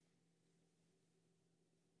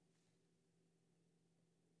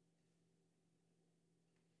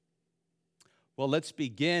Well, let's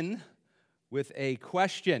begin with a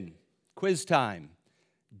question. Quiz time.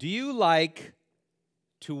 Do you like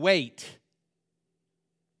to wait?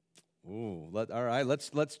 All right,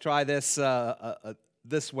 let's try this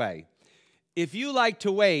this way. If you like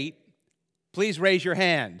to wait, please raise your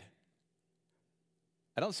hand.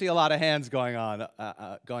 I don't see a lot of hands going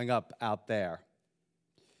up out there.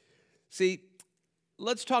 See,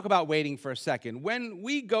 let's talk about waiting for a second. When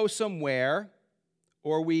we go somewhere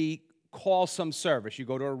or we call some service, you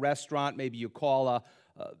go to a restaurant, maybe you call a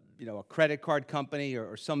credit card company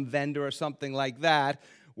or some vendor or something like that,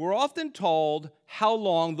 we're often told how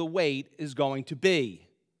long the wait is going to be.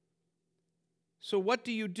 So what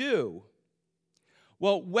do you do?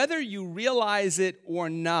 Well, whether you realize it or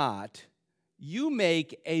not, you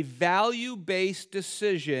make a value-based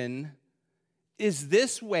decision. Is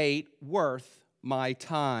this wait worth my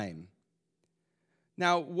time?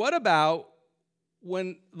 Now, what about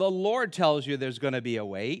when the Lord tells you there's going to be a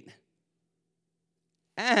wait?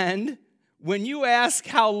 And when you ask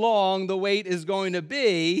how long the wait is going to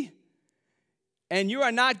be, and you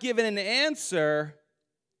are not given an answer,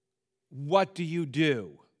 what do you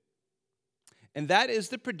do? And that is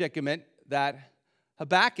the predicament that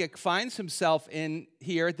Habakkuk finds himself in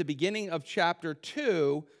here at the beginning of chapter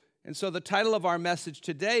 2. And so the title of our message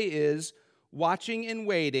today is Watching and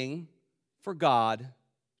Waiting for God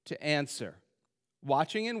to Answer.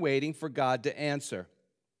 Watching and waiting for God to answer.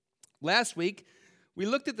 Last week, we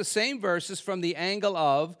looked at the same verses from the angle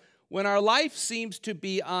of when our life seems to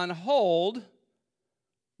be on hold,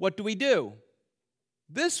 what do we do?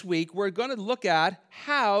 This week, we're going to look at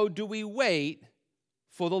how do we wait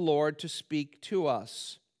for the Lord to speak to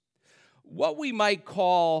us. What we might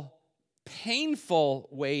call painful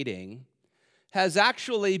waiting has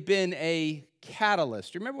actually been a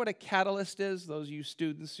catalyst. Do you remember what a catalyst is? Those of you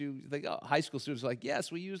students who think, high school students are like,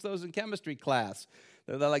 yes, we use those in chemistry class.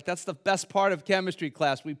 They're like, that's the best part of chemistry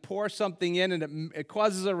class. We pour something in and it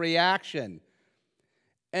causes a reaction.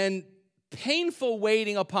 And painful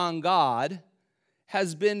waiting upon God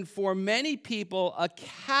has been for many people a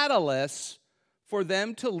catalyst for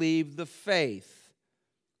them to leave the faith.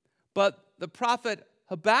 But the prophet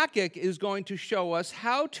Habakkuk is going to show us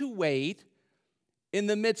how to wait in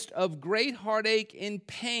the midst of great heartache and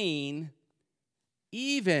pain,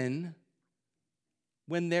 even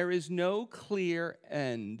when there is no clear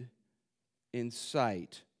end in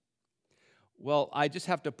sight. Well, I just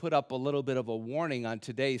have to put up a little bit of a warning on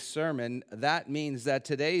today's sermon. That means that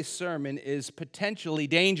today's sermon is potentially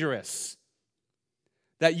dangerous.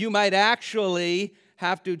 That you might actually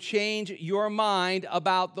have to change your mind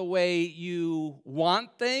about the way you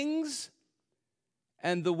want things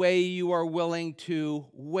and the way you are willing to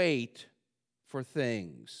wait for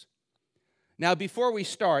things. Now, before we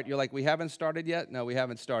start, you're like, we haven't started yet? No, we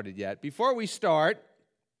haven't started yet. Before we start,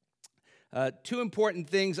 two important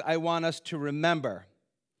things I want us to remember.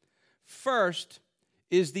 First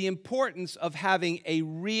is the importance of having a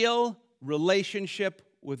real relationship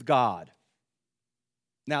with God.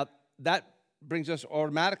 Now, that brings us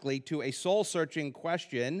automatically to a soul-searching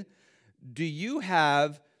question. Do you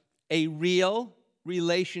have a real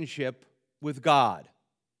relationship with God?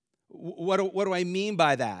 What do I mean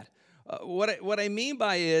by that? What I mean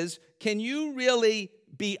by is, can you really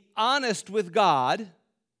be honest with God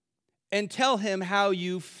and tell him how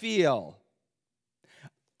you feel?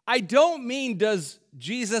 I don't mean does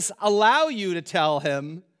Jesus allow you to tell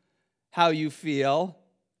him how you feel.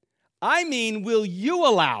 I mean, will you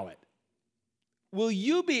allow it? Will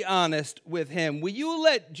you be honest with him? Will you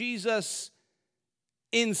let Jesus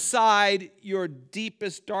inside your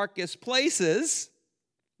deepest, darkest places?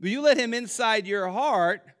 Will you let him inside your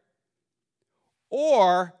heart?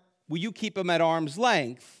 Or will you keep him at arm's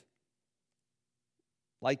length,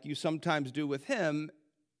 like you sometimes do with him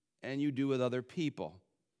and you do with other people?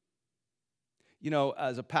 You know,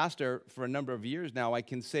 as a pastor for a number of years now, I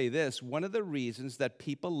can say this. One of the reasons that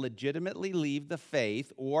people legitimately leave the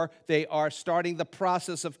faith or they are starting the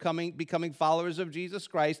process of becoming followers of Jesus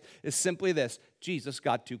Christ is simply this: Jesus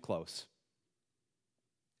got too close.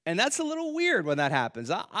 And that's a little weird when that happens.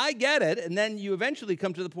 I get it. And then you eventually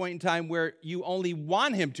come to the point in time where you only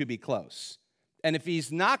want him to be close. And if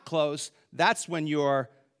he's not close, that's when you're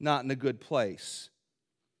not in a good place.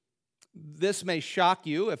 This may shock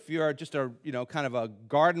you if you're just a, kind of a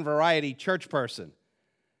garden variety church person.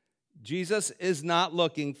 Jesus is not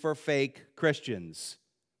looking for fake Christians.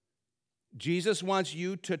 Jesus wants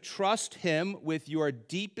you to trust him with your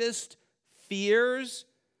deepest fears,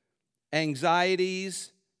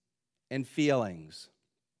 anxieties, and feelings.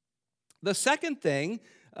 The second thing,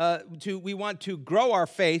 we want to grow our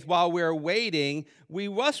faith while we're waiting, we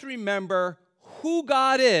must remember who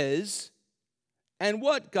God is and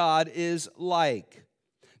what God is like.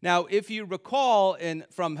 Now, if you recall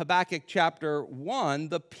from Habakkuk chapter 1,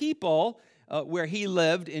 the people where he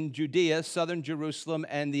lived in Judea, southern Jerusalem,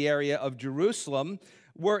 and the area of Jerusalem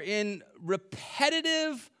were in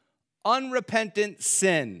repetitive, unrepentant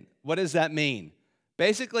sin. What does that mean?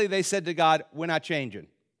 Basically, they said to God, we're not changing.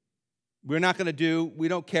 We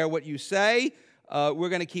don't care what you say. We're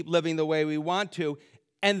going to keep living the way we want to.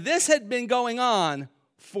 And this had been going on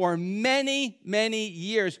for many, many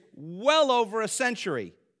years, well over a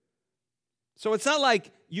century. So it's not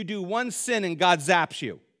like you do one sin and God zaps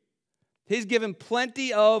you. He's given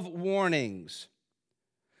plenty of warnings.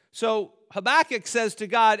 So Habakkuk says to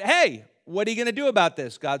God, hey, what are you going to do about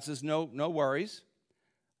this? God says, no worries.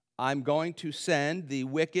 I'm going to send the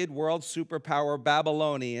wicked world superpower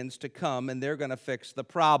Babylonians to come, and they're going to fix the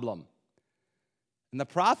problem. And the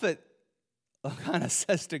prophet kind of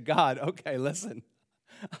says to God, okay, listen,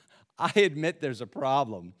 I admit there's a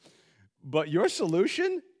problem, but your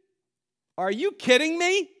solution? Are you kidding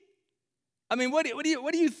me? I mean, what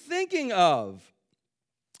are you thinking of?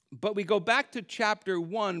 But we go back to chapter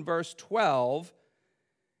 1, verse 12,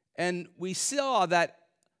 and we saw that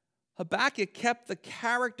Habakkuk kept the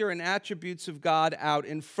character and attributes of God out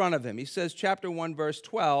in front of him. He says, chapter 1, verse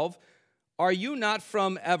 12, are you not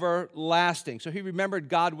from everlasting? So he remembered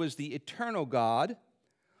God was the eternal God.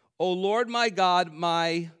 O Lord my God,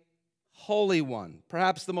 my Holy One.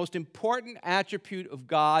 Perhaps the most important attribute of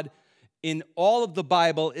God in all of the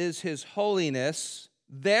Bible is his holiness.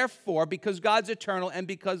 Therefore, because God's eternal and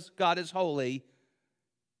because God is holy,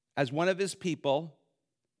 as one of his people,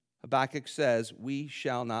 Habakkuk says, we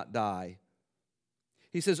shall not die.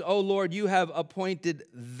 He says, O Lord, you have appointed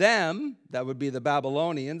them, that would be the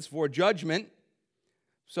Babylonians, for judgment.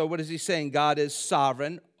 So what is he saying? God is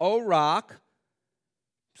sovereign. O rock.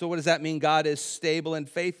 So what does that mean? God is stable and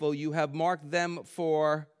faithful. You have marked them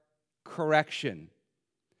for correction.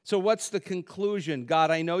 So what's the conclusion?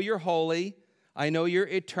 God, I know you're holy. I know you're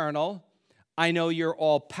eternal. I know you're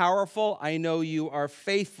all-powerful. I know you are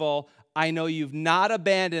faithful. I know you've not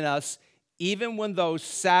abandoned us, even when those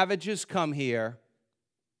savages come here.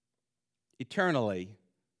 Eternally,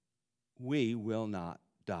 we will not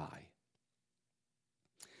die.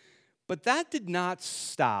 But that did not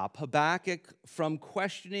stop Habakkuk from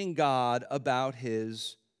questioning God about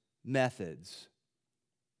his methods.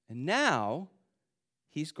 And now,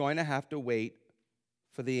 he's going to have to wait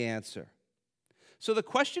for the answer. So the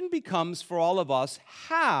question becomes for all of us,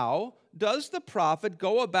 how does the prophet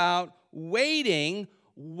go about waiting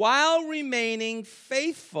while remaining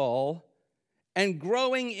faithful and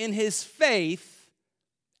growing in his faith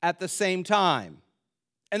at the same time?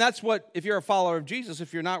 And that's what, if you're a follower of Jesus,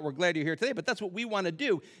 if you're not, we're glad you're here today, but that's what we want to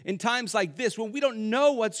do in times like this when we don't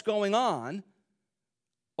know what's going on,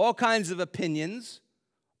 all kinds of opinions,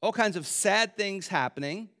 all kinds of sad things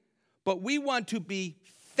happening, but we want to be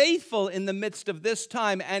faithful in the midst of this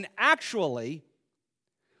time, and actually,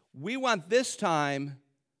 we want this time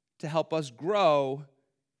to help us grow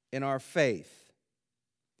in our faith.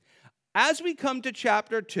 As we come to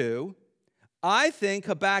chapter 2, I think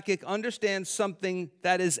Habakkuk understands something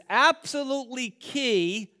that is absolutely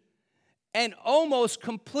key and almost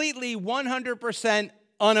completely 100%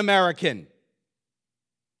 un-American.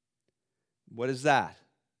 What is that?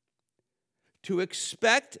 To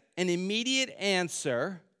expect an immediate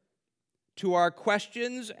answer to our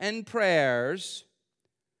questions and prayers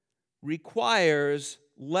requires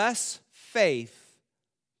less faith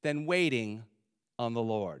than waiting on the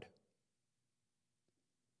Lord.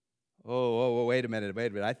 Oh, wait a minute.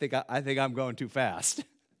 I think I'm going too fast.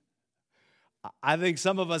 I think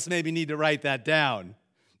some of us maybe need to write that down.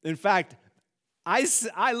 In fact,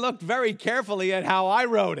 I looked very carefully at how I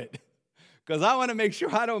wrote it because I want to make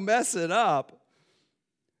sure I don't mess it up.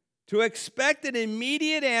 To expect an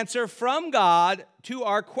immediate answer from God to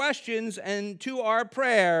our questions and to our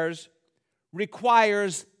prayers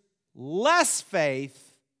requires less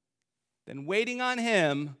faith than waiting on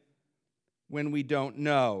Him when we don't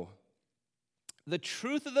know. The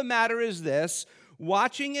truth of the matter is this: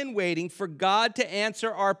 watching and waiting for God to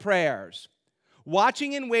answer our prayers,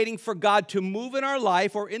 watching and waiting for God to move in our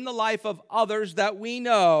life or in the life of others that we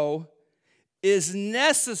know is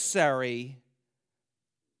necessary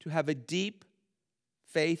to have a deep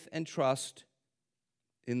faith and trust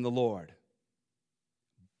in the Lord.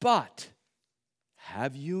 But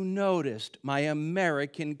have you noticed, my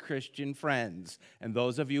American Christian friends, and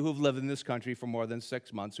those of you who've lived in this country for more than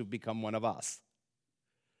 6 months who've become one of us,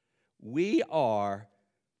 we are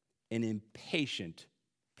an impatient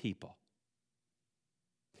people.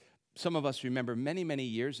 Some of us remember many, many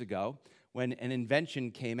years ago when an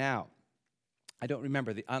invention came out. I don't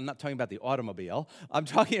remember, I'm not talking about the automobile. I'm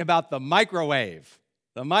talking about the microwave.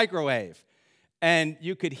 The microwave. And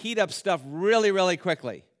you could heat up stuff really, really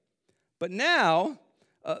quickly. But now,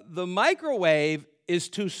 the microwave is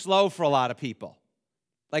too slow for a lot of people.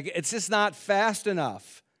 Like, it's just not fast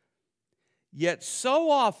enough. Yet so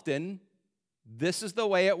often, this is the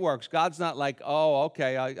way it works. God's not like, oh,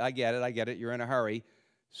 okay, I get it, you're in a hurry.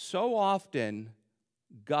 So often,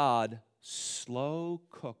 God slow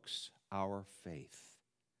cooks our faith.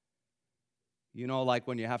 You know, like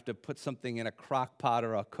when you have to put something in a crock pot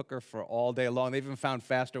or a cooker for all day long. They've even found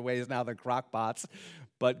faster ways now than crock pots.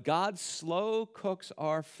 But God slow cooks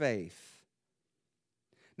our faith.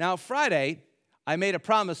 Now, Friday, I made a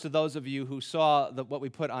promise to those of you who saw what we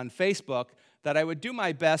put on Facebook that I would do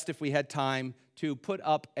my best, if we had time, to put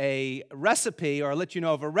up a recipe or let you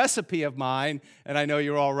know of a recipe of mine. And I know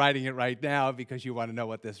you're all writing it right now because you want to know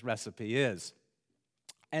what this recipe is.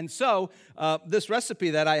 And so this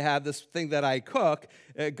recipe that I have, this thing that I cook,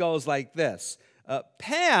 it goes like this.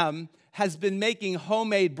 Pam has been making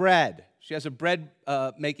homemade bread. She has a bread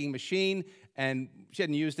making machine, and she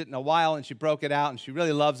hadn't used it in a while, and she broke it out, and she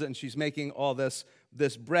really loves it, and she's making all this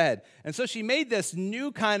bread. And so she made this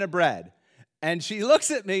new kind of bread, and she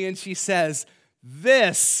looks at me and she says,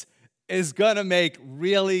 "This is going to make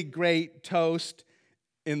really great toast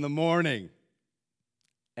in the morning."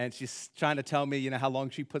 And she's trying to tell me, how long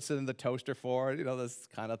she puts it in the toaster for, this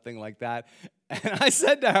kind of thing like that. And I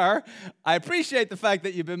said to her, "I appreciate the fact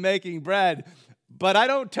that you've been making bread, but I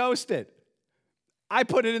don't toast it. I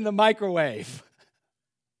put it in the microwave.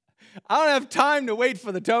 I don't have time to wait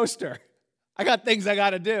for the toaster. I got things I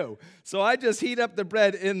got to do. So I just heat up the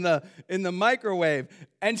bread in the microwave."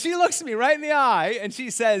 And she looks at me right in the eye and she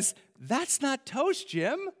says, "That's not toast,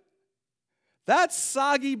 Jim. That's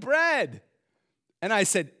soggy bread." And I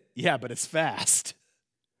said, "Yeah, but it's fast."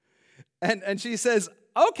 And she says,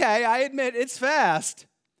 "Okay, I admit it's fast,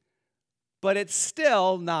 but it's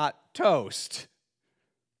still not toast."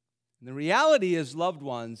 And the reality is, loved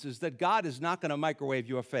ones, is that God is not going to microwave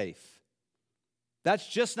your faith. That's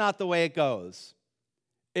just not the way it goes.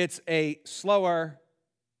 It's a slower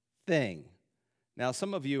thing. Now,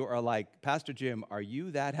 some of you are like, "Pastor Jim, are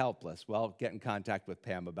you that helpless?" Well, get in contact with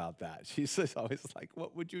Pam about that. She's always like,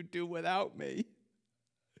 "What would you do without me?"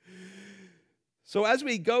 So as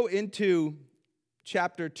we go into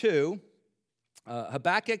chapter 2,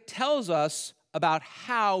 Habakkuk tells us about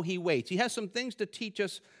how he waits. He has some things to teach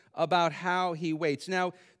us about how he waits.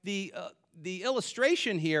 Now, the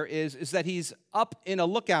illustration here is that he's up in a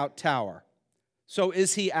lookout tower. So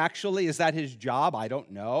is that his job? I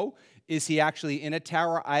don't know. Is he actually in a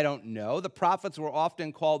tower? I don't know. The prophets were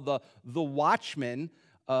often called the watchmen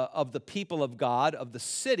of the people of God, of the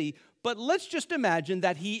city. But let's just imagine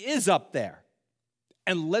that he is up there.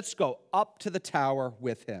 And let's go up to the tower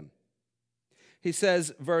with him. He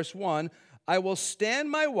says, verse 1, "I will stand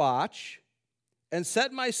my watch and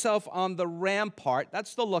set myself on the rampart,"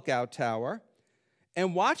 that's the lookout tower,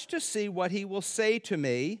 "and watch to see what he will say to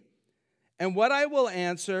me and what I will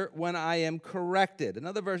answer when I am corrected."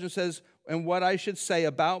 Another version says, "and what I should say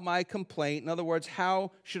about my complaint." In other words,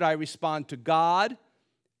 how should I respond to God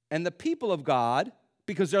and the people of God,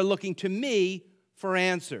 because they're looking to me for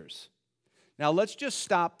answers. Now, let's just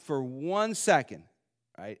stop for 1 second,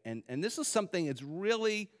 right? And this is something that's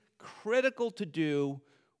really critical to do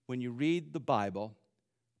when you read the Bible.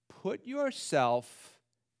 Put yourself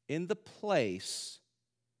in the place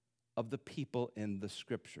of the people in the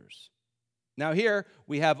Scriptures. Now, here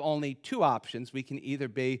we have only two options. We can either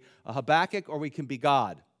be a Habakkuk or we can be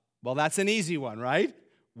God. Well, that's an easy one, right?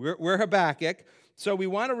 We're Habakkuk. So we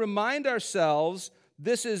want to remind ourselves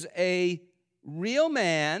this is a real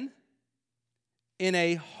man in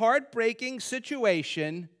a heartbreaking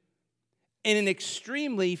situation in an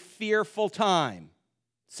extremely fearful time.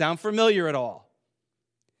 Sound familiar at all?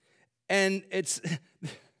 And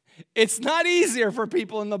it's not easier for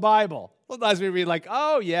people in the Bible. Sometimes we read like,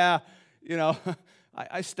 oh, yeah,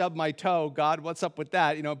 I stubbed my toe. God, what's up with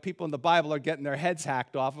that? People in the Bible are getting their heads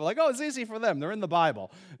hacked off. We're like, oh, it's easy for them. They're in the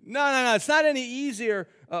Bible. No. It's not any easier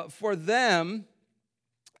for them.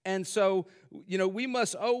 And so, we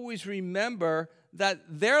must always remember that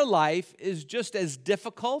their life is just as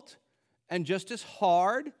difficult and just as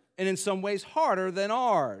hard, and in some ways harder than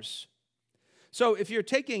ours. So if you're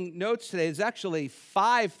taking notes today, there's actually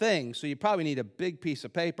 5 things. So you probably need a big piece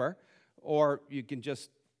of paper, or you can just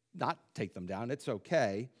not take them down. It's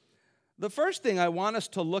okay. The first thing I want us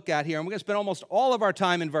to look at here, and we're going to spend almost all of our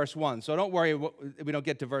time in verse 1, so don't worry we don't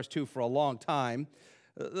get to verse 2 for a long time.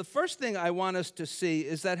 The first thing I want us to see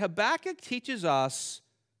is that Habakkuk teaches us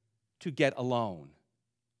to get alone.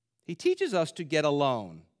 He teaches us to get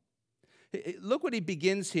alone. Look what he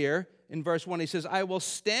begins here in verse 1. He says, I will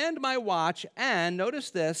stand my watch and,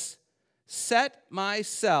 notice this, set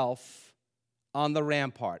myself on the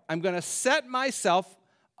rampart. I'm going to set myself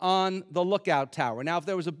on the lookout tower. Now, if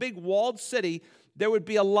there was a big walled city, there would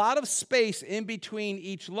be a lot of space in between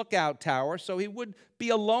each lookout tower, so he would be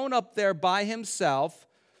alone up there by himself.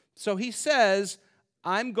 So he says,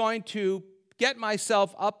 I'm going to get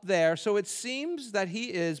myself up there. So it seems that he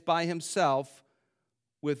is by himself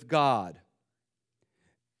with God.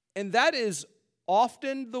 And that is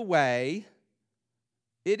often the way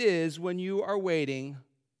it is when you are waiting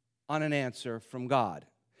on an answer from God.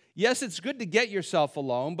 Yes, it's good to get yourself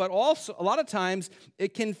alone, but also a lot of times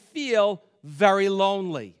it can feel very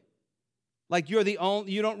lonely. Like you're the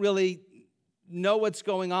only, you don't really know what's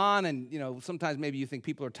going on, and sometimes maybe you think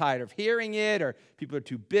people are tired of hearing it, or people are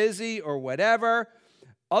too busy, or whatever.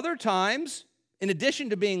 Other times, in addition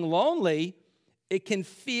to being lonely, it can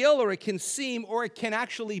feel, or it can seem, or it can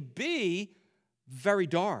actually be very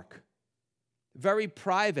dark, very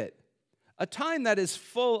private, a time that is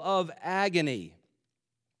full of agony.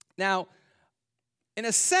 Now, in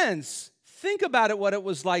a sense, think about it, what it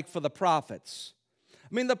was like for the prophets.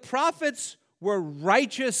 I mean, the prophets were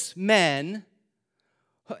righteous men,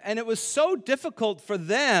 and it was so difficult for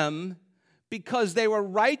them because they were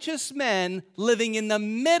righteous men living in the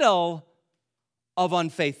middle of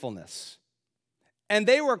unfaithfulness. And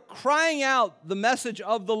they were crying out the message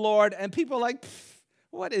of the Lord, and people were like,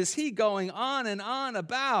 what is he going on and on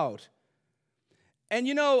about? And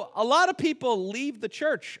a lot of people leave the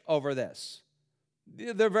church over this.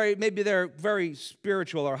 Maybe they're very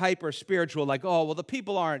spiritual or hyper-spiritual, like, oh, well, the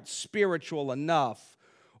people aren't spiritual enough.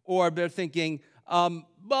 Or they're thinking,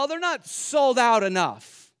 well, they're not sold out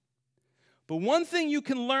enough. But one thing you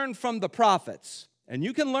can learn from the prophets, and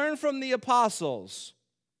you can learn from the apostles,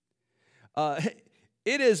 it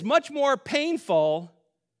is much more painful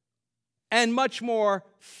and much more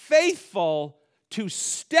faithful to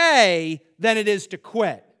stay than it is to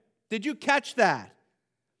quit. Did you catch that?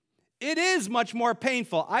 It is much more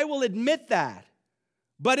painful. I will admit that.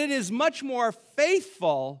 But it is much more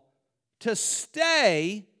faithful to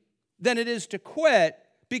stay than it is to quit,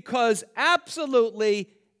 because absolutely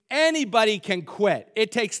anybody can quit.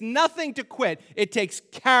 It takes nothing to quit. It takes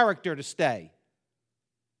character to stay.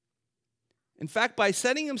 In fact, by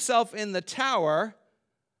setting himself in the tower,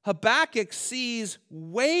 Habakkuk sees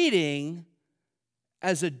waiting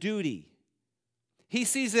as a duty. He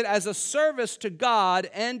sees it as a service to God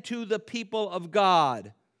and to the people of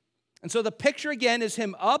God. And so the picture again is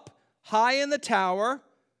him up high in the tower,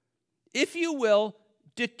 if you will,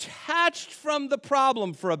 detached from the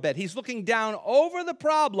problem for a bit. He's looking down over the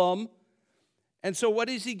problem. And so what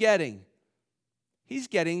is he getting? He's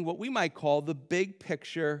getting what we might call the big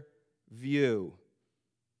picture view.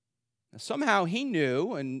 Now, somehow he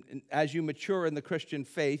knew, and as you mature in the Christian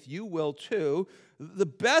faith, you will too, the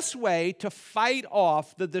best way to fight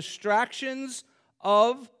off the distractions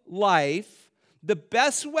of life, the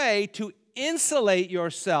best way to insulate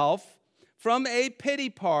yourself from a pity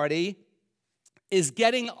party is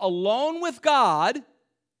getting alone with God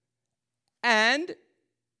and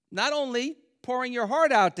not only pouring your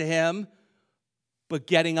heart out to him, but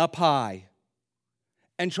getting up high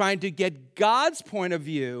and trying to get God's point of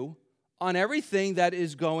view on everything that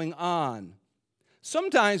is going on.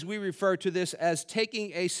 Sometimes we refer to this as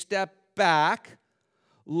taking a step back,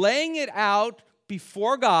 laying it out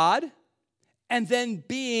before God, and then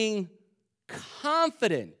being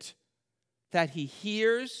confident that he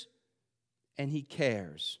hears and he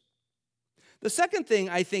cares. The second thing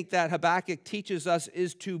I think that Habakkuk teaches us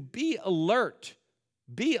is to be alert.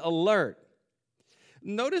 Be alert.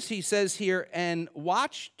 Notice he says here, and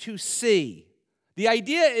watch to see. The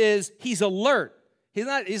idea is he's alert. He's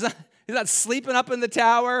not sleeping up in the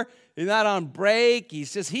tower. He's not on break. He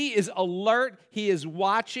is alert. He is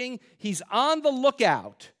watching. He's on the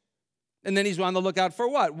lookout. And then he's on the lookout for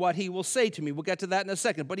what? What he will say to me. We'll get to that in a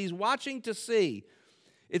second. But he's watching to see.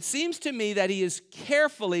 It seems to me that he is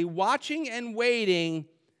carefully watching and waiting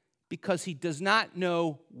because he does not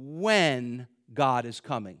know when God is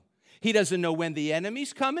coming. He doesn't know when the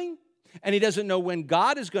enemy's coming, and he doesn't know when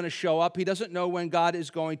God is going to show up. He doesn't know when God is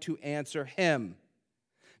going to answer him.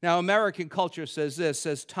 Now, American culture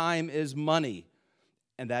says time is money,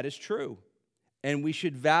 and that is true. And we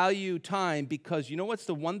should value time because you know what's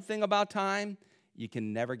the one thing about time? You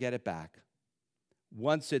can never get it back.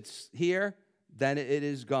 Once it's here, then it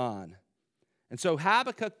is gone. And so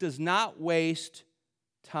Habakkuk does not waste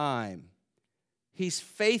time. He's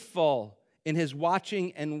faithful in his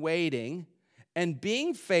watching and waiting, and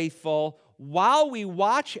being faithful while we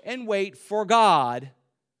watch and wait for God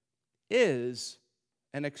is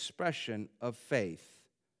an expression of faith.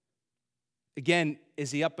 Again,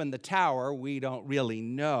 is he up in the tower? We don't really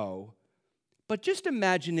know. But just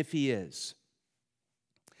imagine if he is.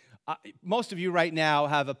 Most of you right now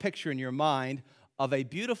have a picture in your mind of a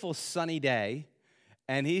beautiful sunny day,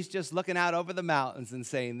 and he's just looking out over the mountains and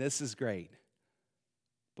saying, this is great.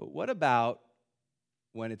 But what about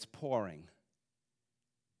when it's pouring?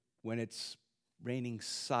 When it's raining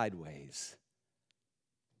sideways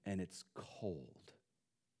and it's cold?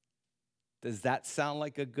 Does that sound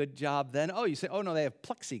like a good job then? Oh, you say, oh, no, they have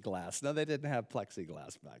plexiglass. No, they didn't have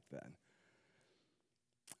plexiglass back then.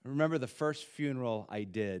 I remember the first funeral I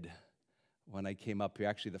did when I came up here,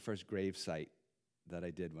 actually the first grave site that I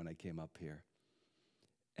did when I came up here.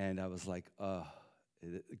 And I was like, the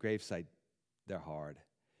grave site, they're hard.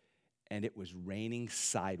 And it was raining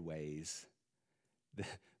sideways.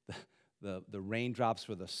 The raindrops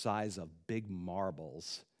were the size of big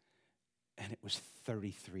marbles. And it was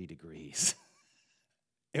 33 degrees.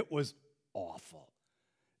 It was awful.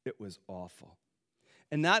 It was awful.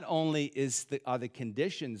 And not only are the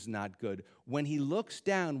conditions not good, when he looks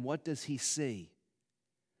down, what does he see?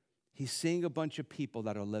 He's seeing a bunch of people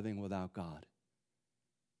that are living without God.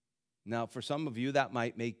 Now, for some of you, that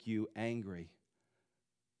might make you angry.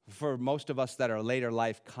 For most of us that are later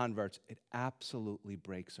life converts, it absolutely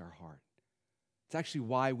breaks our heart. It's actually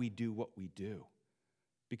why we do what we do.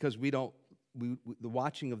 Because the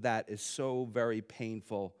watching of that is so very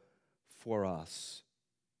painful for us.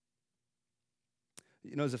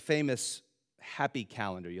 You know, there's a famous happy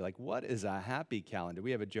calendar. You're like, what is a happy calendar? We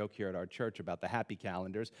have a joke here at our church about the happy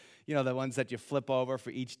calendars. You know, the ones that you flip over for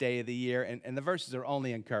each day of the year. And the verses are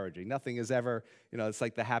only encouraging. Nothing is ever, it's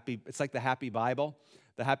like the happy Bible.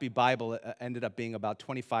 The Happy Bible ended up being about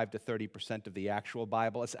 25 to 30% of the actual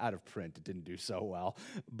Bible. It's out of print. It didn't do so well.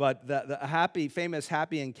 But the famous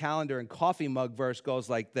happy and calendar and coffee mug verse goes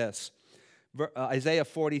like this. Isaiah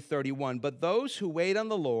 40:31. But those who wait on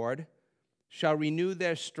the Lord shall renew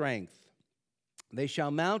their strength. They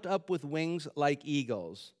shall mount up with wings like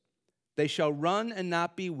eagles. They shall run and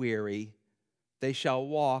not be weary. They shall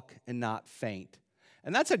walk and not faint.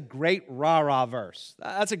 And that's a great rah-rah verse.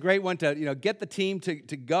 That's a great one to get the team to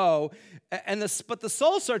go. But the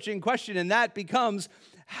soul-searching question in that becomes,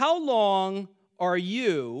 how long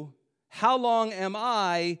am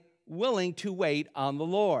I willing to wait on the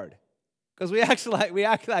Lord? Because we act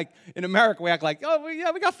like in America, we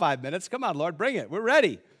got 5 minutes. Come on, Lord, bring it. We're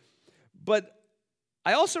ready. But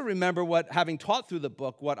I also remember having taught through the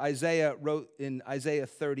book, what Isaiah wrote in Isaiah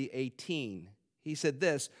 30:18. He said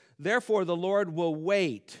this, therefore the Lord will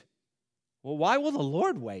wait. Well, why will the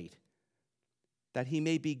Lord wait? That he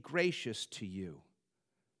may be gracious to you.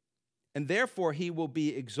 And therefore he will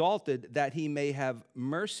be exalted, that he may have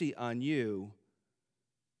mercy on you.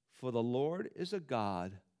 For the Lord is a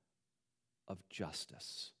God of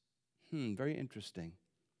justice. Very interesting.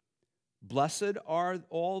 Blessed are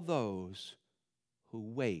all those who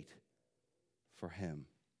wait for him.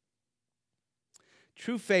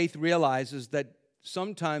 True faith realizes that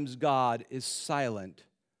sometimes God is silent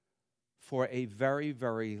for a very,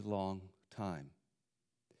 very long time.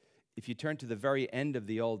 If you turn to the very end of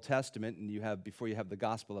the Old Testament, and before you have the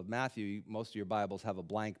Gospel of Matthew, most of your Bibles have a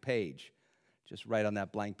blank page. Just write on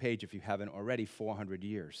that blank page, if you haven't already, 400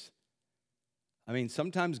 years. I mean,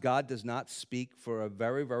 sometimes God does not speak for a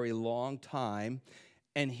very, very long time.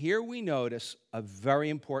 And here we notice a very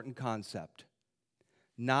important concept.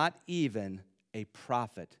 Not even a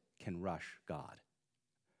prophet can rush God.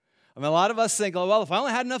 I mean, a lot of us think, oh, well, if I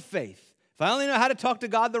only had enough faith, if I only know how to talk to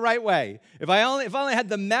God the right way, if I only had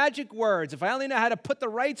the magic words, if I only know how to put the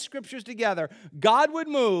right scriptures together, God would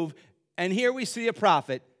move. And here we see a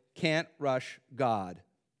prophet can't rush God.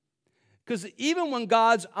 Because even when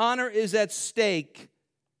God's honor is at stake,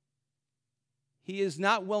 he is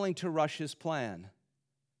not willing to rush his plan.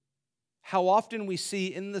 How often we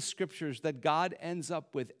see in the scriptures that God ends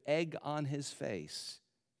up with egg on his face.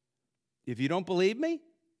 If you don't believe me,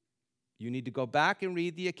 you need to go back and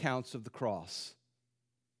read the accounts of the cross.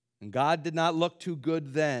 And God did not look too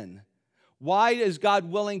good then. Why is God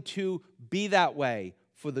willing to be that way?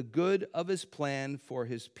 For the good of his plan for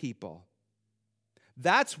his people.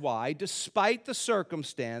 That's why, despite the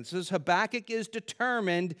circumstances, Habakkuk is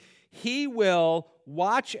determined he will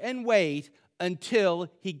watch and wait until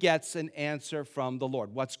he gets an answer from the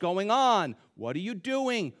Lord. What's going on? What are you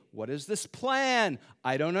doing? What is this plan?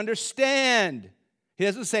 I don't understand. He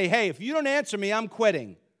doesn't say, hey, if you don't answer me, I'm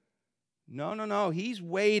quitting. No. He's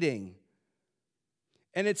waiting.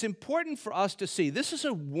 And it's important for us to see, this is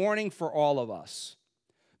a warning for all of us,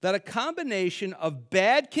 that a combination of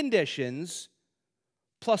bad conditions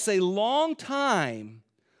plus a long time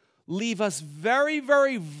leave us very,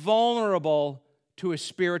 very vulnerable to a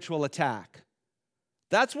spiritual attack.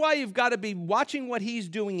 That's why you've got to be watching what he's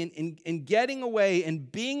doing and getting away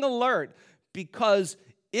and being alert, because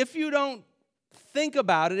if you don't think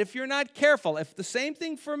about it, if you're not careful, if the same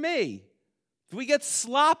thing for me, if we get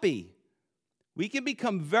sloppy, we can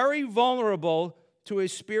become very vulnerable to a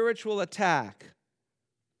spiritual attack.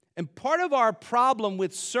 And part of our problem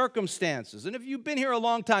with circumstances, and if you've been here a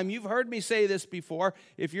long time, you've heard me say this before.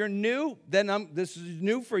 If you're new, then this is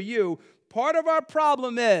new for you. Part of our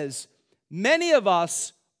problem is many of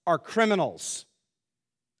us are criminals.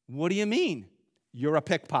 What do you mean? You're a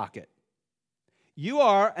pickpocket. You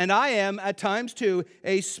are, and I am at times too,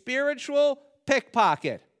 a spiritual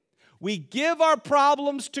pickpocket. We give our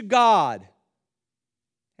problems to God.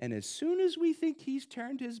 And as soon as we think he's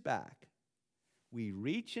turned his back, we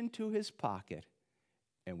reach into his pocket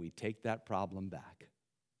and we take that problem back.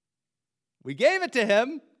 We gave it to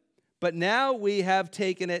him, but now we have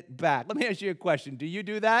taken it back. Let me ask you a question. Do you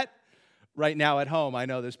do that? Right now at home, I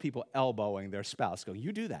know there's people elbowing their spouse going,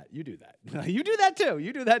 you do that, you do that. You do that too,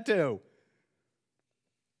 you do that too.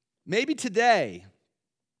 Maybe today,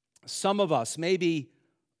 some of us, maybe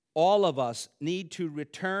all of us, need to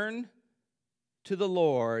return to the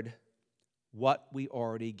Lord what we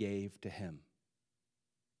already gave to him.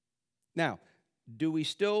 Now, do we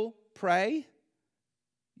still pray?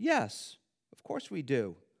 Yes, of course we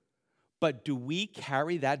do. But do we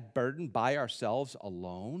carry that burden by ourselves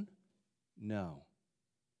alone? No.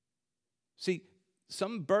 See,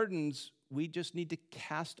 some burdens we just need to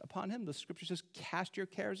cast upon him. The scripture says, cast your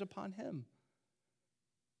cares upon him.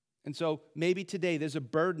 And so maybe today there's a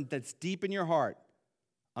burden that's deep in your heart.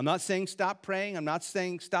 I'm not saying stop praying. I'm not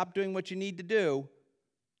saying stop doing what you need to do.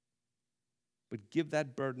 But give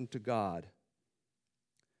that burden to God.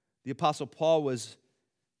 The Apostle Paul was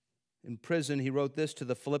in prison. He wrote this to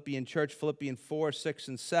the Philippian church, Philippians 4, 6,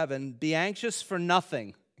 and 7. Be anxious for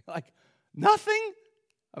nothing. Like, nothing?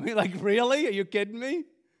 I mean, like, really? Are you kidding me?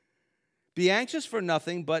 Be anxious for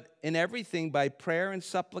nothing, but in everything by prayer and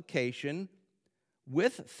supplication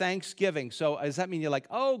with thanksgiving. So does that mean you're like,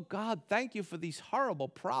 oh, God, thank you for these horrible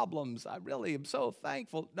problems. I really am so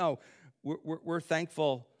thankful. No, we're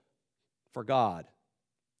thankful for God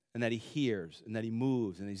and that he hears and that he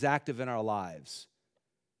moves and he's active in our lives.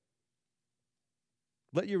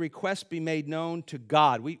 Let your requests be made known to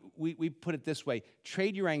God. We put it this way.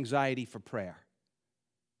 Trade your anxiety for prayer.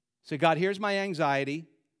 Say, God, here's my anxiety,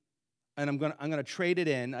 and I'm going to trade it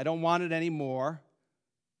in. I don't want it anymore.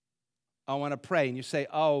 I want to pray. And you say,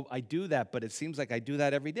 oh, I do that, but it seems like I do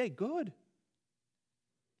that every day. Good.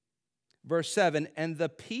 Verse 7, and the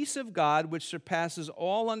peace of God, which surpasses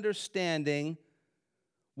all understanding,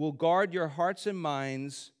 will guard your hearts and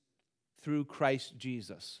minds through Christ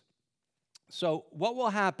Jesus. So what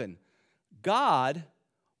will happen? God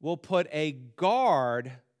will put a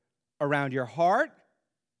guard around your heart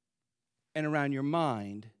and around your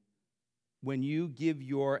mind when you give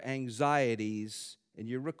your anxieties and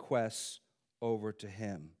your requests over to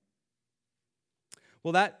him.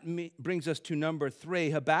 Well, that brings us to number 3.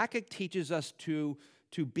 Habakkuk teaches us to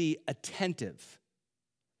be attentive.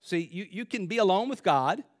 See, you can be alone with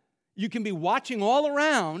God. You can be watching all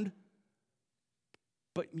around,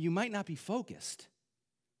 but you might not be focused.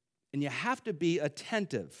 And you have to be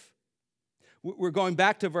attentive. We're going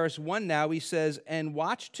back to verse 1 now. He says, and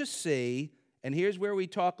watch to see, and here's where we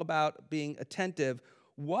talk about being attentive,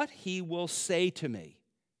 what he will say to me.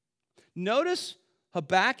 Notice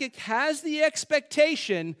Habakkuk has the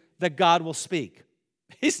expectation that God will speak.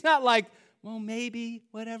 He's not like, well, maybe,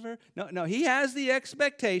 whatever. No, he has the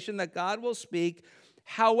expectation that God will speak.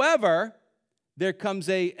 However, there comes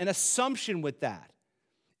an assumption with that.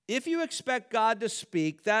 If you expect God to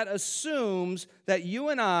speak, that assumes that you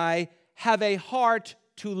and I have a heart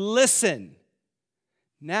to listen.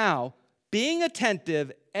 Now, being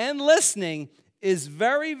attentive and listening is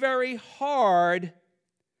very, very hard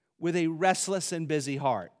with a restless and busy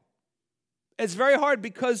heart. It's very hard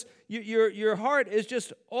because your heart is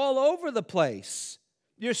just all over the place.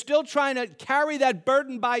 You're still trying to carry that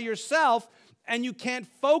burden by yourself, and you can't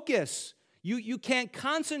focus. You can't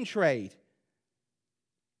concentrate.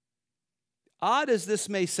 Odd as this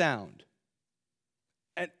may sound,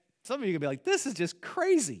 and some of you are going to be like, this is just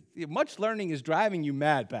crazy. Much learning is driving you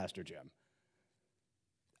mad, Pastor Jim.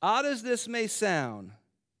 Odd as this may sound,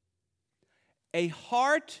 a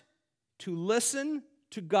heart to listen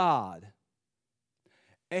to God,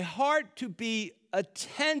 a heart to be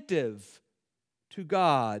attentive to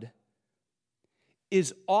God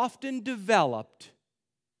is often developed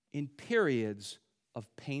in periods of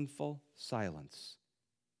painful silence.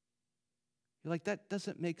 You're like, that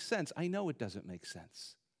doesn't make sense. I know it doesn't make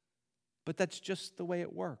sense, but that's just the way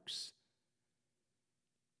it works.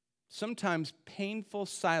 Sometimes painful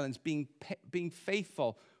silence, being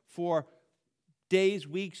faithful for days,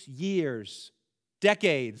 weeks, years,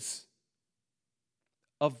 decades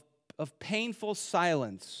of painful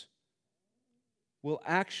silence will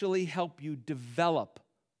actually help you develop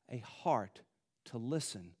a heart to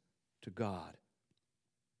listen to God.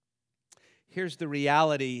 Here's the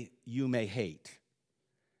reality you may hate.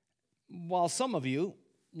 While some of you,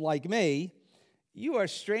 like me, you are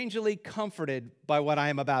strangely comforted by what I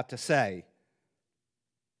am about to say,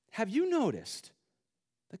 have you noticed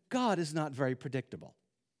that God is not very predictable?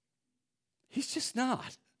 He's just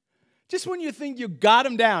not. Just when you think you got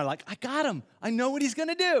him down, like, I got him, I know what he's going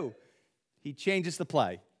to do, he changes the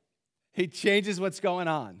play. He changes what's going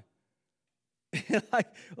on.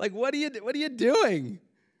 like what are you doing?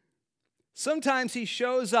 Sometimes he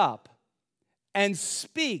shows up and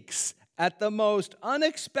speaks at the most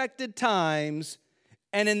unexpected times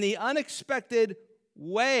and in the unexpected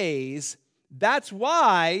ways. That's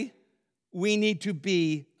why we need to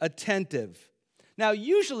be attentive. Now,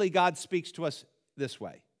 usually God speaks to us this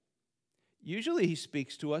way. Usually he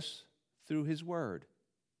speaks to us through his word.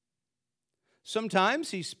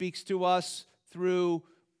 Sometimes he speaks to us through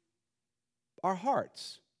our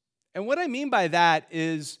hearts. And what I mean by that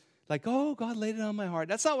is like, oh, God laid it on my heart.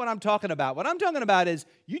 That's not what I'm talking about. What I'm talking about is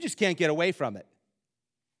you just can't get away from it.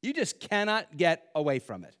 You just cannot get away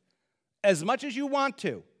from it as much as you want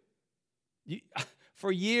to.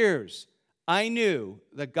 For years, I knew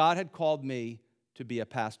that God had called me to be a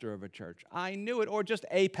pastor of a church. I knew it, or just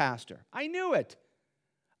a pastor. I knew it.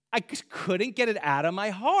 I just couldn't get it out of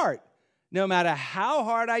my heart, no matter how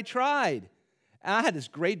hard I tried. And I had this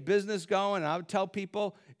great business going, and I would tell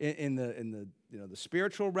people in the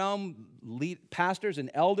spiritual realm, pastors and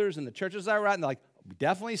elders in the churches I were at, and they're like, we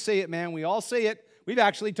definitely see it, man. We all see it. We've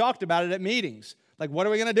actually talked about it at meetings. Like, what are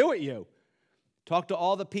we going to do with you? Talk to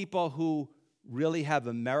all the people who really have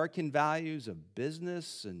American values of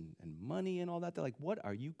business and money and all that. They're like, what,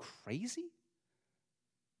 are you crazy?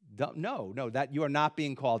 No, that you are not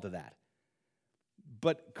being called to that.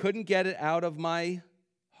 But couldn't get it out of my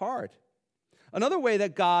heart. Another way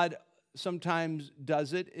that God sometimes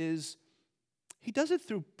does it is he does it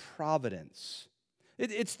through providence.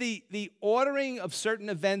 It's the ordering of certain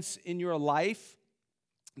events in your life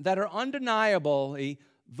that are undeniably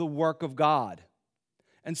the work of God.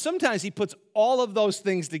 And sometimes he puts all of those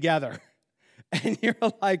things together. And you're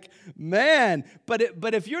like, man, but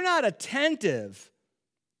if you're not attentive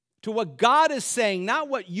to what God is saying, not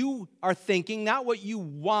what you are thinking, not what you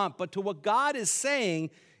want, but to what God is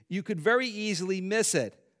saying, you could very easily miss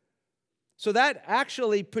it. So that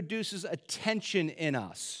actually produces a tension in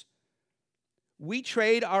us. We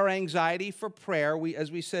trade our anxiety for prayer,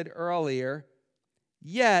 as we said earlier,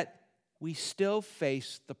 yet we still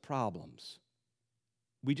face the problems.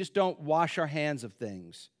 We just don't wash our hands of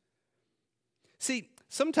things. See,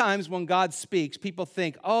 sometimes when God speaks, people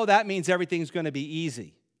think, oh, that means everything's going to be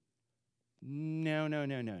easy. No.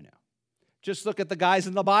 Just look at the guys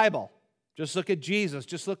in the Bible. Just look at Jesus.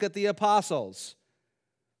 Just look at the apostles.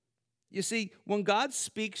 You see, when God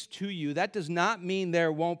speaks to you, that does not mean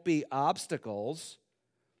there won't be obstacles.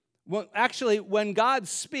 Well, actually, when God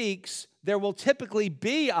speaks, there will typically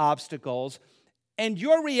be obstacles, and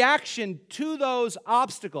your reaction to those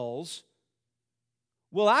obstacles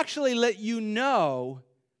will actually let you know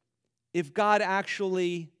if God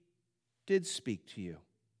actually did speak to you.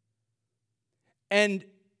 And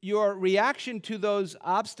your reaction to those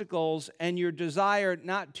obstacles and your desire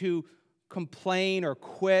not to complain or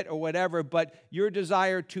quit or whatever, but your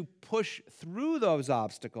desire to push through those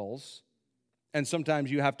obstacles, and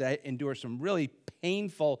sometimes you have to endure some really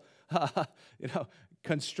painful,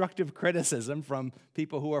 constructive criticism from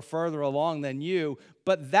people who are further along than you,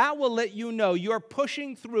 but that will let you know, your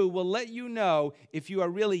pushing through will let you know if you are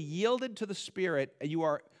really yielded to the Spirit, and you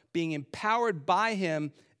are being empowered by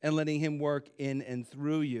Him and letting Him work in and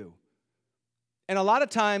through you. And a lot of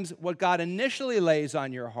times, what God initially lays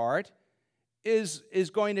on your heart is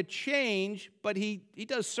going to change, but He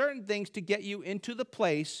does certain things to get you into the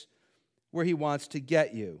place where He wants to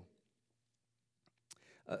get you.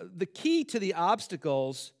 The key to the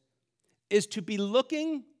obstacles is to be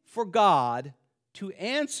looking for God to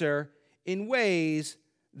answer in ways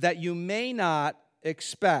that you may not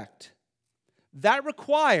expect. That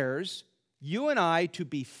requires you and I to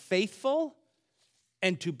be faithful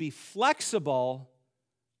and to be flexible,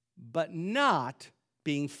 but not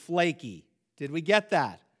being flaky. Did we get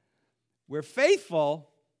that? We're faithful,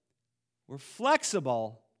 we're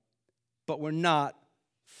flexible, but we're not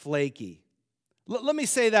flaky. Let me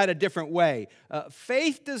say that a different way.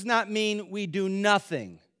 Faith does not mean we do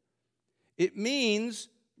nothing. It means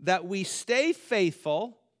that we stay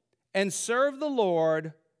faithful and serve the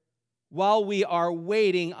Lord while we are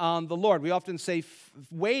waiting on the Lord. We often say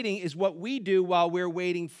waiting is what we do while we're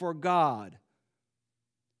waiting for God.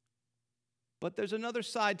 But there's another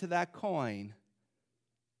side to that coin.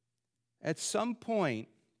 At some point,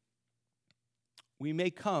 we may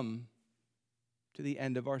come to the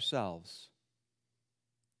end of ourselves.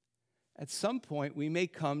 At some point, we may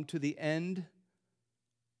come to the end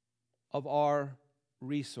of our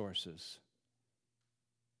resources.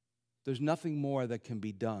 There's nothing more that can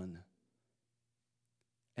be done.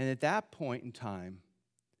 And at that point in time,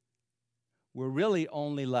 we're really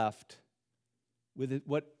only left with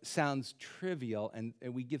what sounds trivial, and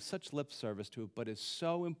we give such lip service to it, but is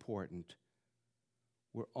so important.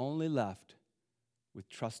 We're only left with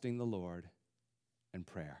trusting the Lord and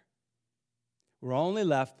prayer. We're only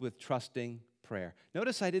left with trusting prayer.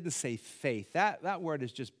 Notice I didn't say faith. That word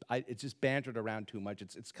is it's just bantered around too much.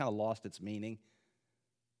 It's kind of lost its meaning.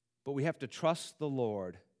 But we have to trust the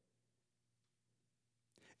Lord.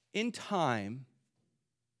 In time,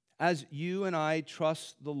 as you and I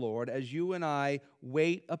trust the Lord, as you and I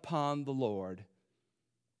wait upon the Lord,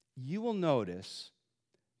 you will notice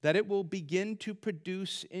that it will begin to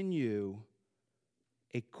produce in you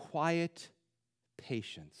a quiet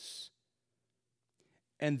patience.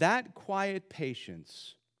 And that quiet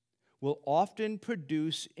patience will often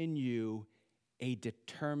produce in you a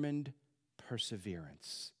determined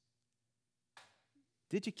perseverance.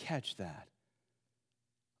 Did you catch that?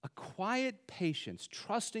 A quiet patience,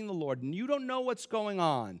 trusting the Lord, and you don't know what's going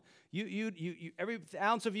on. Every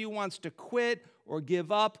ounce of you wants to quit or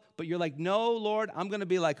give up, but you're like, no, Lord, I'm going to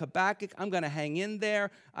be like Habakkuk. I'm going to hang in there.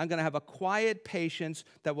 I'm going to have a quiet patience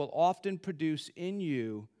that will often produce in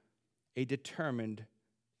you a determined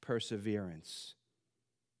perseverance.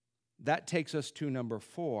 That takes us to number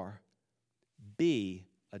 4, be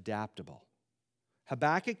adaptable.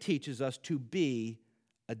 Habakkuk teaches us to be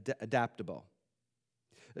adaptable.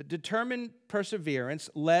 Determined perseverance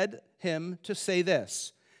led him to say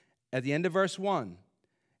this at the end of verse 1,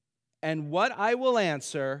 and what I will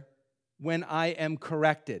answer when I am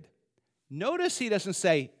corrected. Notice he doesn't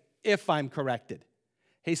say, if I'm corrected.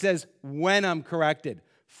 He says, when I'm corrected.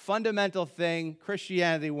 Fundamental thing,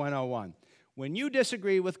 Christianity 101. When you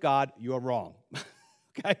disagree with God, you're wrong.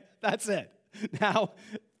 Okay, that's it. Now,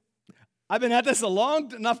 I've been at this a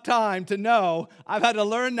long enough time to know I've had to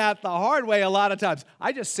learn that the hard way a lot of times.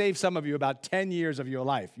 I just saved some of you about 10 years of your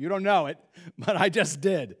life. You don't know it, but I just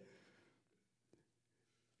did.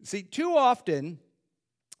 See, too often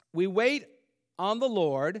we wait on the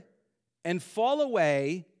Lord and fall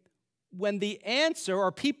away when the answer,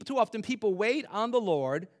 or too often people wait on the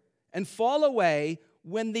Lord and fall away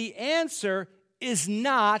when the answer is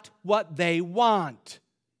not what they want.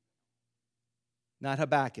 Not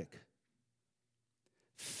Habakkuk.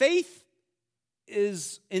 Faith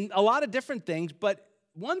is in a lot of different things, but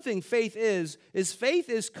one thing faith is faith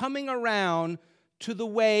is coming around to the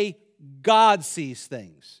way God sees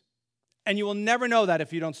things. And you will never know that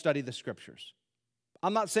if you don't study the Scriptures.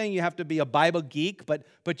 I'm not saying you have to be a Bible geek,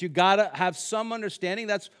 but you got to have some understanding.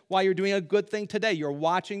 That's why you're doing a good thing today. You're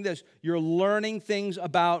watching this. You're learning things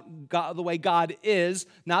about God, the way God is,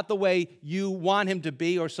 not the way you want him to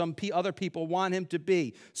be or some other people want him to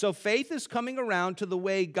be. So faith is coming around to the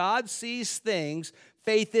way God sees things.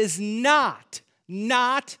 Faith is not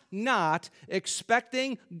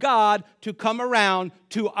expecting God to come around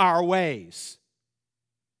to our ways.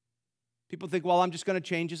 People think, well, I'm just going to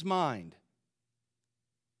change his mind.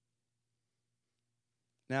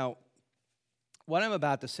 Now, what I'm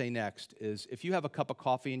about to say next is if you have a cup of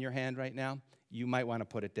coffee in your hand right now, you might want to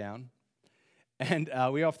put it down. And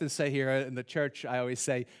we often say here in the church, I always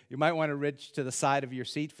say, you might want to reach to the side of your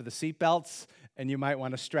seat for the seat belts, and you might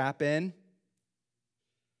want to strap in.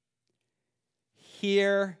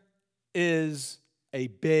 Here is a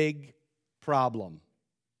big problem.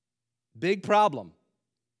 Big problem.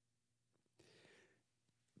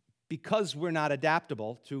 Because we're not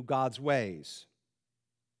adaptable to God's ways.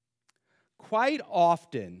 Quite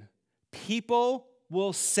often, people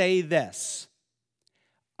will say this,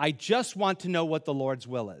 I just want to know what the Lord's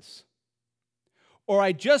will is. Or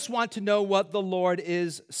I just want to know what the Lord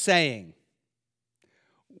is saying.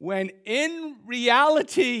 When in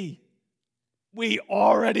reality, we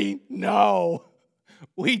already know.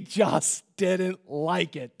 We just didn't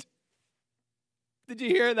like it. Did you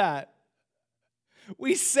hear that?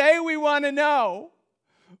 We say we want to know,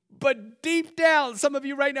 but deep down, some of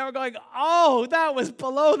you right now are going, oh, that was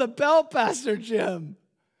below the belt, Pastor Jim.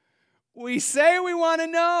 We say we want to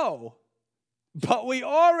know, but we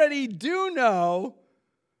already do know,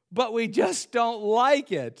 but we just don't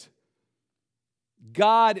like it.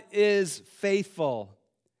 God is faithful,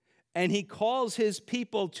 and he calls his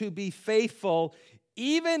people to be faithful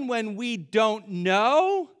even when we don't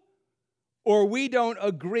know or we don't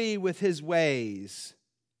agree with his ways.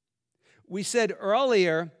 We said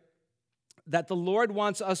earlier that the Lord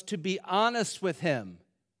wants us to be honest with him,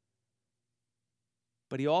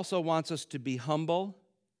 but he also wants us to be humble.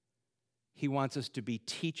 He wants us to be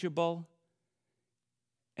teachable,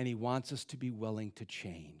 and he wants us to be willing to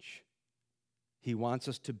change. He wants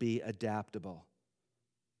us to be adaptable.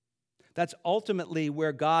 That's ultimately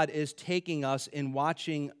where God is taking us in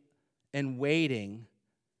watching and waiting.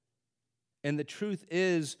 And the truth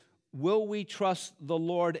is, will we trust the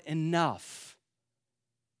Lord enough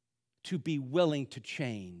to be willing to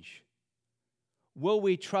change? Will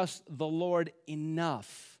we trust the Lord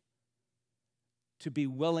enough to be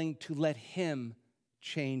willing to let him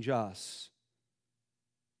change us?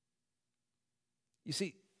 You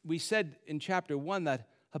see, we said in chapter 1 that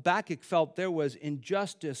Habakkuk felt there was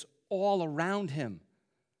injustice all around him.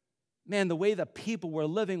 Man, the way the people were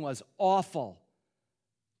living was awful.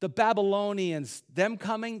 The Babylonians, them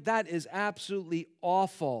coming, that is absolutely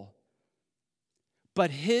awful. But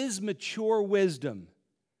his mature wisdom,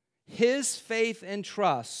 his faith and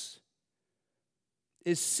trust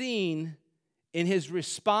is seen in his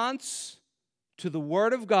response to the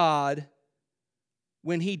Word of God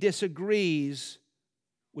when he disagrees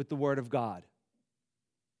with the Word of God.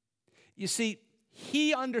 You see,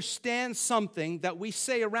 he understands something that we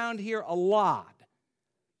say around here a lot.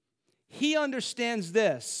 He understands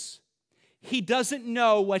this. He doesn't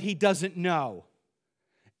know what he doesn't know.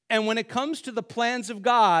 And when it comes to the plans of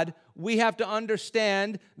God, we have to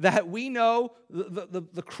understand that we know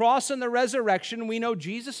the cross and the resurrection. We know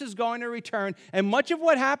Jesus is going to return. And much of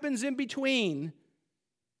what happens in between,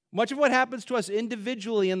 much of what happens to us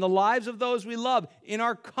individually in the lives of those we love, in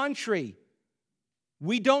our country,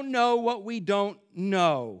 we don't know what we don't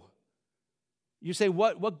know. You say,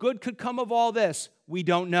 what good could come of all this? We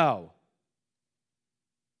don't know.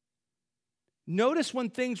 Notice when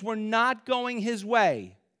things were not going his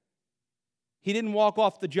way, he didn't walk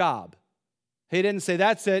off the job. He didn't say,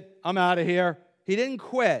 that's it, I'm out of here. He didn't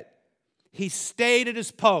quit. He stayed at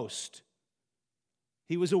his post.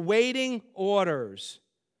 He was awaiting orders.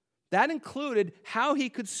 That included how he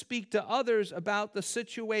could speak to others about the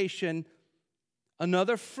situation,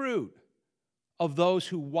 another fruit of those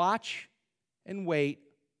who watch and wait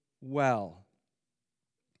well.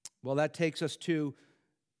 Well, that takes us to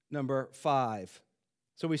number 5.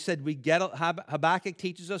 So we said Habakkuk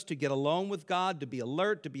teaches us to get alone with God, to be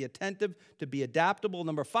alert, to be attentive, to be adaptable.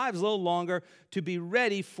 Number 5 is a little longer, to be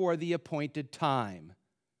ready for the appointed time.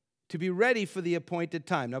 To be ready for the appointed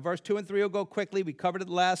time. Now, verse 2 and 3 will go quickly. We covered it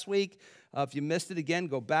last week. If you missed it again,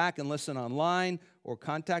 go back and listen online or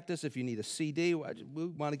contact us if you need a CD. We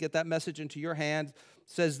want to get that message into your hand. It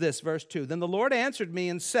says this, verse 2. Then the Lord answered me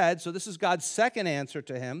and said, so this is God's second answer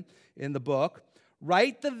to him in the book,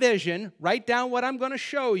 write the vision, write down what I'm going to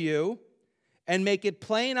show you, and make it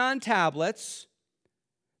plain on tablets,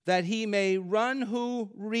 that he may run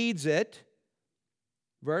who reads it.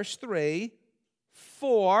 Verse 3,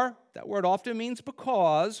 for, that word often means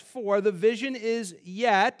because, for the vision is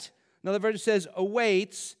yet, another version says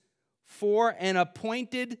awaits, for an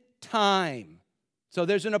appointed time. So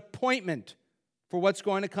there's an appointment for what's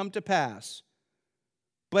going to come to pass.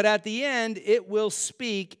 But at the end, it will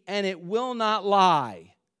speak and it will not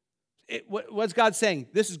lie. What's God saying?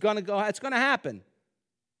 This is going to go, it's going to happen.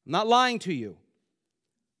 I'm not lying to you.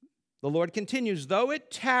 The Lord continues, though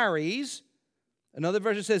it tarries, another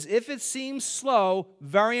version says, if it seems slow,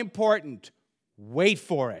 very important, wait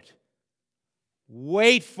for it.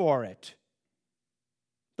 Wait for it.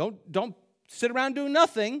 Don't sit around doing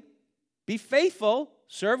nothing. Be faithful,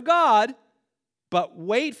 serve God, but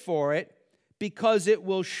wait for it, because it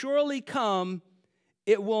will surely come,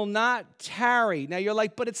 it will not tarry. Now you're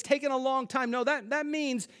like, but it's taken a long time. No, that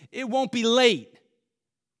means it won't be late.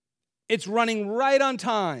 It's running right on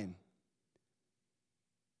time.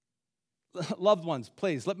 Loved ones,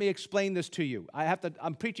 please, let me explain this to you.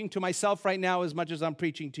 I'm preaching to myself right now as much as I'm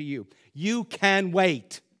preaching to you. You can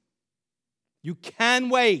wait. You can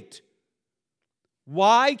wait.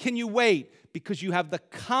 Why can you wait? Because you have the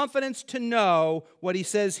confidence to know what he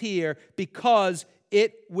says here, because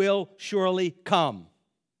it will surely come.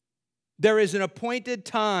 There is an appointed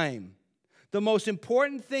time. The most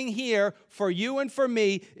important thing here for you and for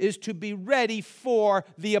me is to be ready for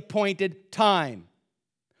the appointed time.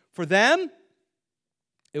 For them,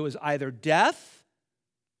 it was either death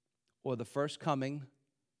or the first coming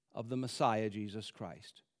of the Messiah, Jesus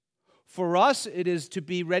Christ. For us, it is to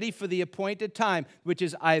be ready for the appointed time, which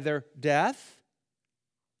is either death,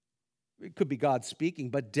 it could be God speaking,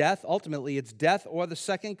 but death, ultimately it's death or the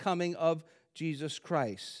second coming of Jesus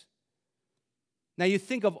Christ. Now you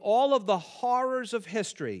think of all of the horrors of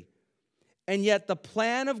history, and yet the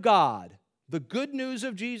plan of God, the good news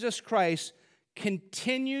of Jesus Christ,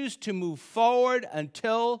 continues to move forward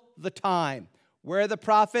until the time. Where are the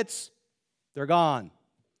prophets? They're gone.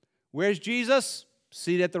 Where's Jesus?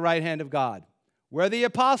 Seated at the right hand of God. Where are the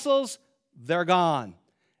apostles? They're gone.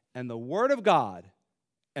 And the Word of God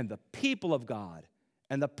and the people of God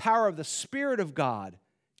and the power of the Spirit of God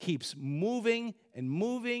keeps moving and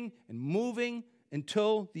moving and moving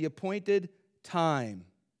until the appointed time.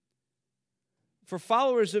 For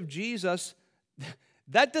followers of Jesus,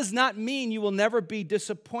 that does not mean you will never be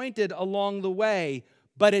disappointed along the way,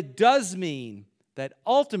 but it does mean that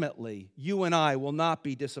ultimately you and I will not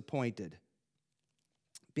be disappointed.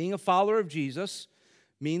 Being a follower of Jesus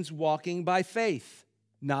means walking by faith,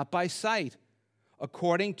 not by sight,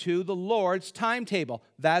 according to the Lord's timetable.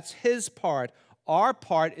 That's His part. Our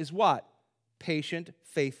part is what? Patient,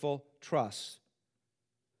 faithful trust.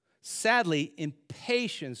 Sadly,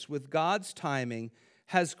 impatience with God's timing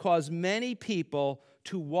has caused many people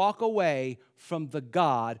to walk away from the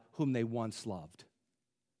God whom they once loved.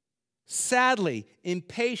 Sadly,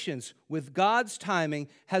 impatience with God's timing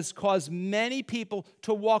has caused many people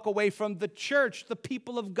to walk away from the church, the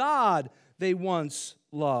people of God they once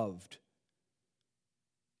loved.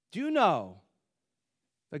 Do you know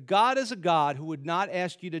that God is a God who would not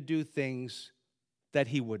ask you to do things that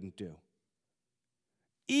He wouldn't do?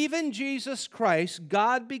 Even Jesus Christ,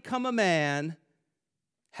 God become a man,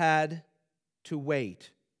 had to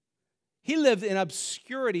wait. He lived in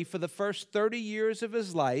obscurity for the first 30 years of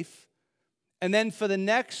His life, and then for the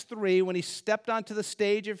next 3, when He stepped onto the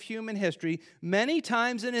stage of human history, many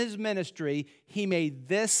times in His ministry, He made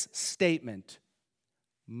this statement: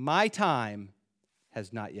 "My time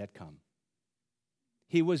has not yet come."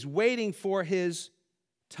 He was waiting for His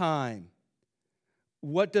time.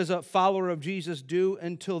 What does a follower of Jesus do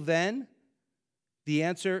until then? The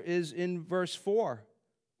answer is in verse 4,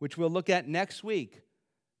 which we'll look at next week.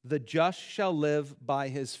 The just shall live by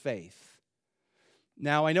his faith.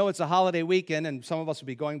 Now, I know it's a holiday weekend, and some of us will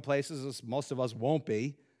be going places, most of us won't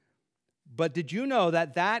be. But did you know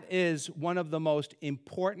that that is one of the most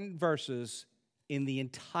important verses in the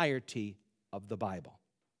entirety of the Bible?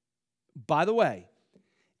 By the way,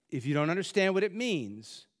 if you don't understand what it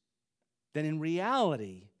means, then in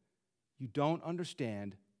reality, you don't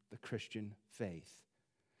understand the Christian faith.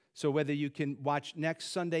 So whether you can watch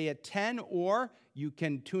next Sunday at 10 or you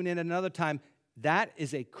can tune in another time, that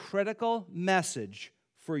is a critical message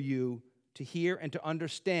for you to hear and to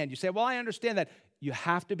understand. You say, well, I understand that. You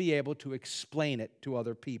have to be able to explain it to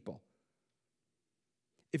other people.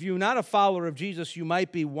 If you're not a follower of Jesus, you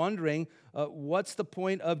might be wondering, what's the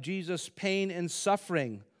point of Jesus' pain and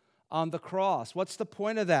suffering on the cross? What's the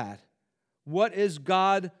point of that? What is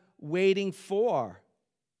God waiting for?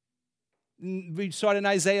 We saw it in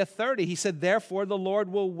Isaiah 30. He said, therefore the Lord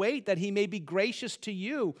will wait that He may be gracious to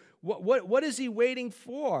you. What is He waiting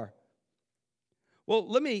for? Well,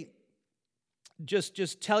 let me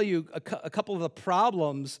just tell you a couple of the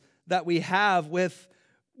problems that we have with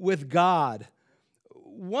God.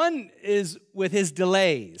 One is with His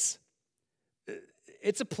delays.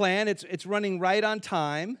 It's a plan. It's running right on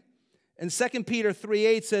time. And 2 Peter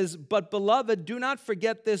 3:8 says, but beloved, do not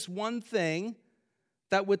forget this one thing,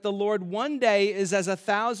 that with the Lord 1 day is as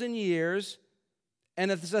 1,000 years,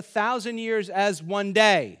 and it's 1,000 years as 1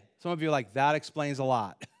 day. Some of you are like, that explains a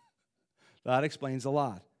lot. That explains a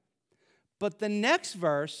lot. But the next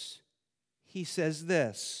verse, he says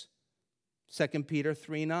this, 2 Peter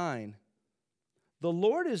 3:9. The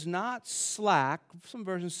Lord is not slack, some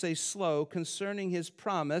versions say slow, concerning His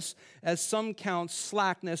promise, as some count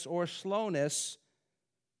slackness or slowness,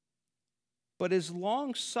 but is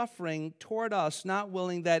long-suffering toward us, not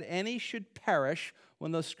willing that any should perish.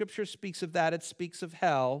 When the Scripture speaks of that, it speaks of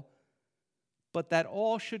hell, but that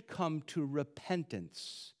all should come to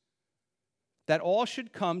repentance. That all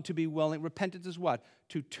should come to be willing. Repentance is what?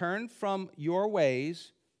 To turn from your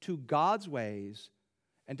ways to God's ways,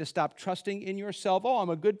 and to stop trusting in yourself. Oh, I'm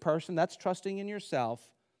a good person. That's trusting in yourself,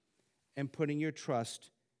 and putting your trust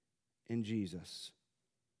in Jesus.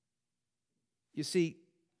 You see,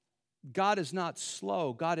 God is not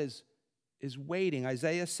slow. God is waiting.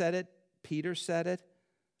 Isaiah said it. Peter said it.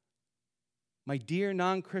 My dear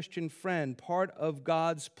non-Christian friend, part of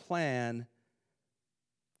God's plan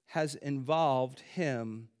has involved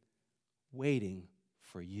him waiting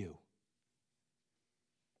for you.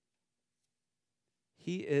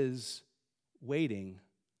 He is waiting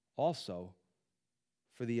also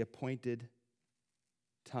for the appointed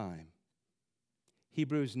time.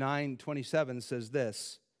 Hebrews 9:27 says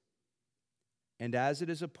this, and as it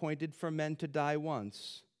is appointed for men to die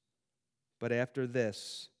once, but after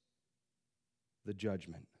this, the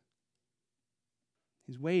judgment.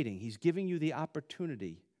 He's waiting. He's giving you the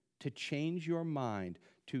opportunity to change your mind,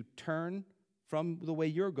 to turn from the way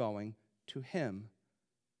you're going to Him,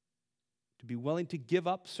 to be willing to give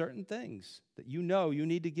up certain things that you know you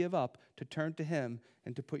need to give up, to turn to Him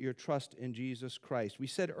and to put your trust in Jesus Christ. We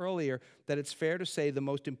said earlier that it's fair to say the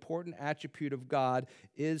most important attribute of God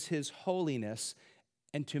is His holiness,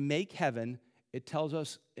 and to make heaven, it tells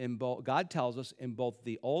us God tells us in both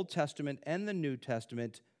the Old Testament and the New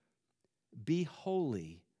Testament, be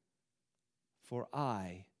holy, for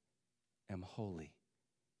I am holy.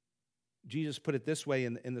 Jesus put it this way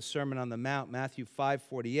in the Sermon on the Mount, Matthew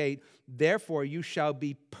 5:48, therefore you shall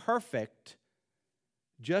be perfect,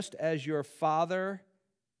 just as your Father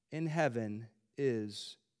in heaven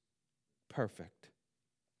is perfect.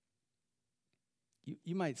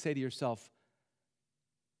 You might say to yourself,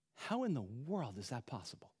 how in the world is that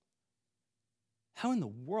possible? How in the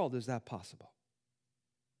world is that possible?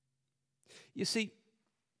 You see,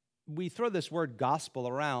 we throw this word gospel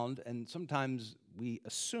around, and sometimes we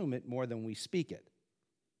assume it more than we speak it.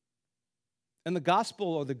 And the gospel,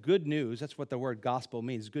 or the good news, that's what the word gospel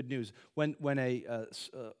means, good news. When a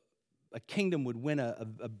kingdom would win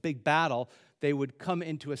a big battle, they would come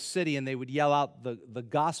into a city and they would yell out the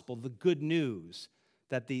gospel, the good news,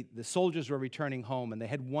 that the soldiers were returning home and they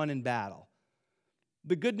had won in battle.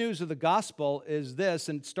 The good news of the gospel is this,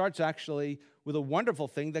 and it starts actually with a wonderful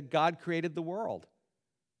thing, that God created the world.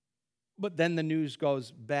 But then the news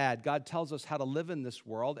goes bad. God tells us how to live in this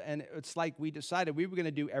world, and it's like we decided we were going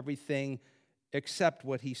to do everything except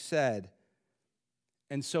what He said.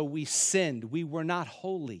 And so we sinned. We were not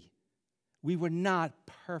holy. We were not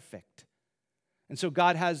perfect. And so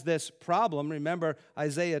God has this problem. Remember,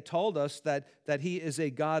 Isaiah told us that He is a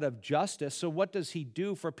God of justice. So what does He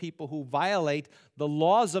do for people who violate the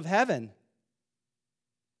laws of heaven?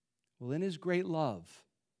 Well, in His great love,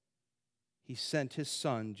 He sent His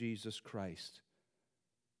Son, Jesus Christ.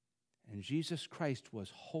 And Jesus Christ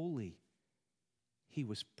was holy. He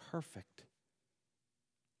was perfect.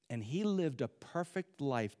 And He lived a perfect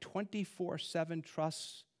life, 24/7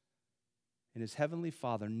 trusts in His Heavenly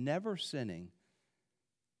Father, never sinning.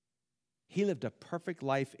 He lived a perfect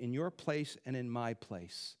life in your place and in my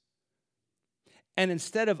place. And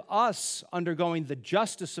instead of us undergoing the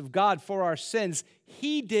justice of God for our sins,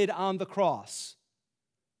 He did on the cross.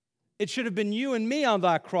 It should have been you and me on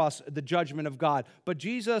that cross, the judgment of God. But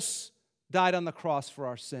Jesus died on the cross for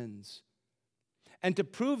our sins. And to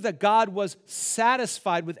prove that God was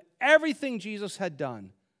satisfied with everything Jesus had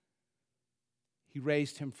done, He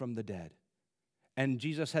raised Him from the dead. And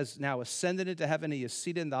Jesus has now ascended into heaven. He is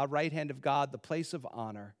seated in the right hand of God, the place of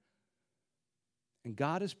honor. And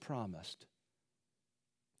God has promised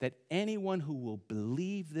that anyone who will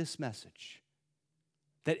believe this message,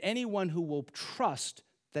 that anyone who will trust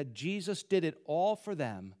that Jesus did it all for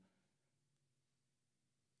them,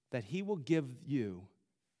 that He will give you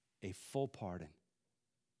a full pardon.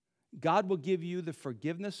 God will give you the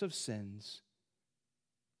forgiveness of sins,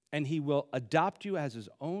 and He will adopt you as His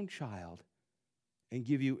own child and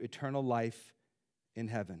give you eternal life in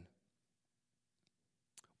heaven.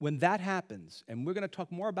 When that happens, and we're going to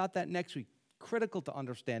talk more about that next week, critical to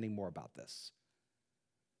understanding more about this,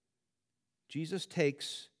 Jesus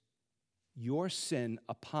takes your sin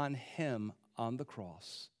upon Him on the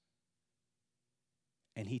cross,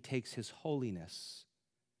 and He takes His holiness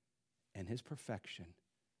and His perfection,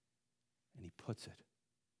 and He puts it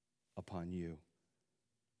upon you.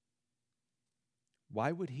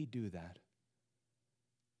 Why would He do that?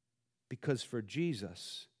 Because for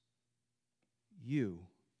Jesus, you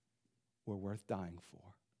were worth dying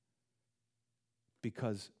for.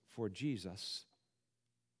 Because for Jesus,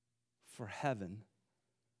 for heaven,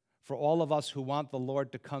 for all of us who want the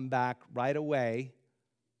Lord to come back right away,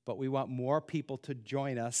 but we want more people to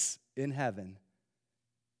join us in heaven,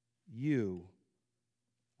 you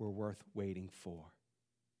were worth waiting for.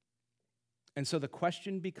 And so the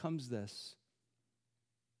question becomes this: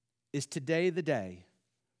 is today the day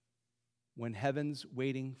when heaven's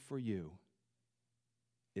waiting for you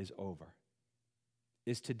is over?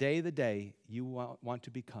 Is today the day you want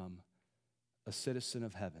to become a citizen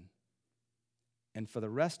of heaven? And for the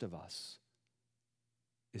rest of us,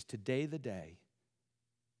 is today the day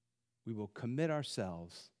we will commit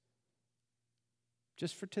ourselves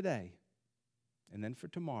just for today, and then for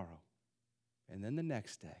tomorrow, and then the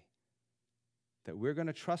next day, that we're going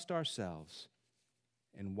to trust ourselves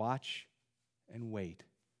and watch and wait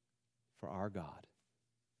for our God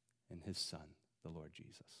and his Son, the Lord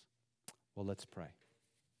Jesus. Well, let's pray.